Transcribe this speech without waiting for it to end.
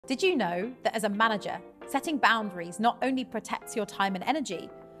Did you know that as a manager, setting boundaries not only protects your time and energy,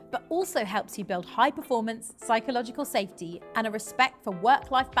 but also helps you build high performance, psychological safety, and a respect for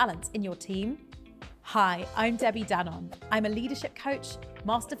work-life balance in your team? Hi, I'm Debbie Danon. I'm a leadership coach,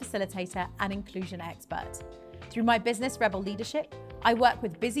 master facilitator, and inclusion expert. Through my business Rebel Leadership, I work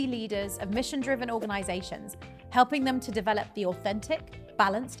with busy leaders of mission-driven organizations, helping them to develop the authentic,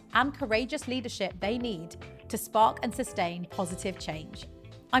 balanced, and courageous leadership they need to spark and sustain positive change.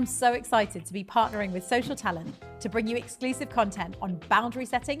 I'm so excited to be partnering with Social Talent to bring you exclusive content on boundary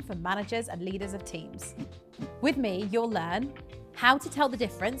setting for managers and leaders of teams. With me, you'll learn how to tell the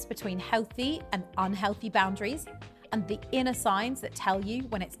difference between healthy and unhealthy boundaries and the inner signs that tell you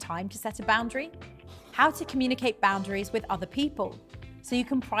when it's time to set a boundary, how to communicate boundaries with other people so you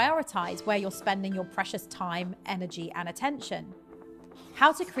can prioritize where you're spending your precious time, energy, and attention,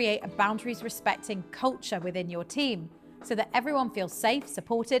 how to create a boundaries-respecting culture within your team so that everyone feels safe,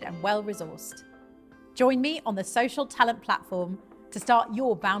 supported, and well-resourced. Join me on the Social Talent platform to start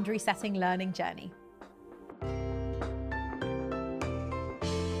your boundary-setting learning journey.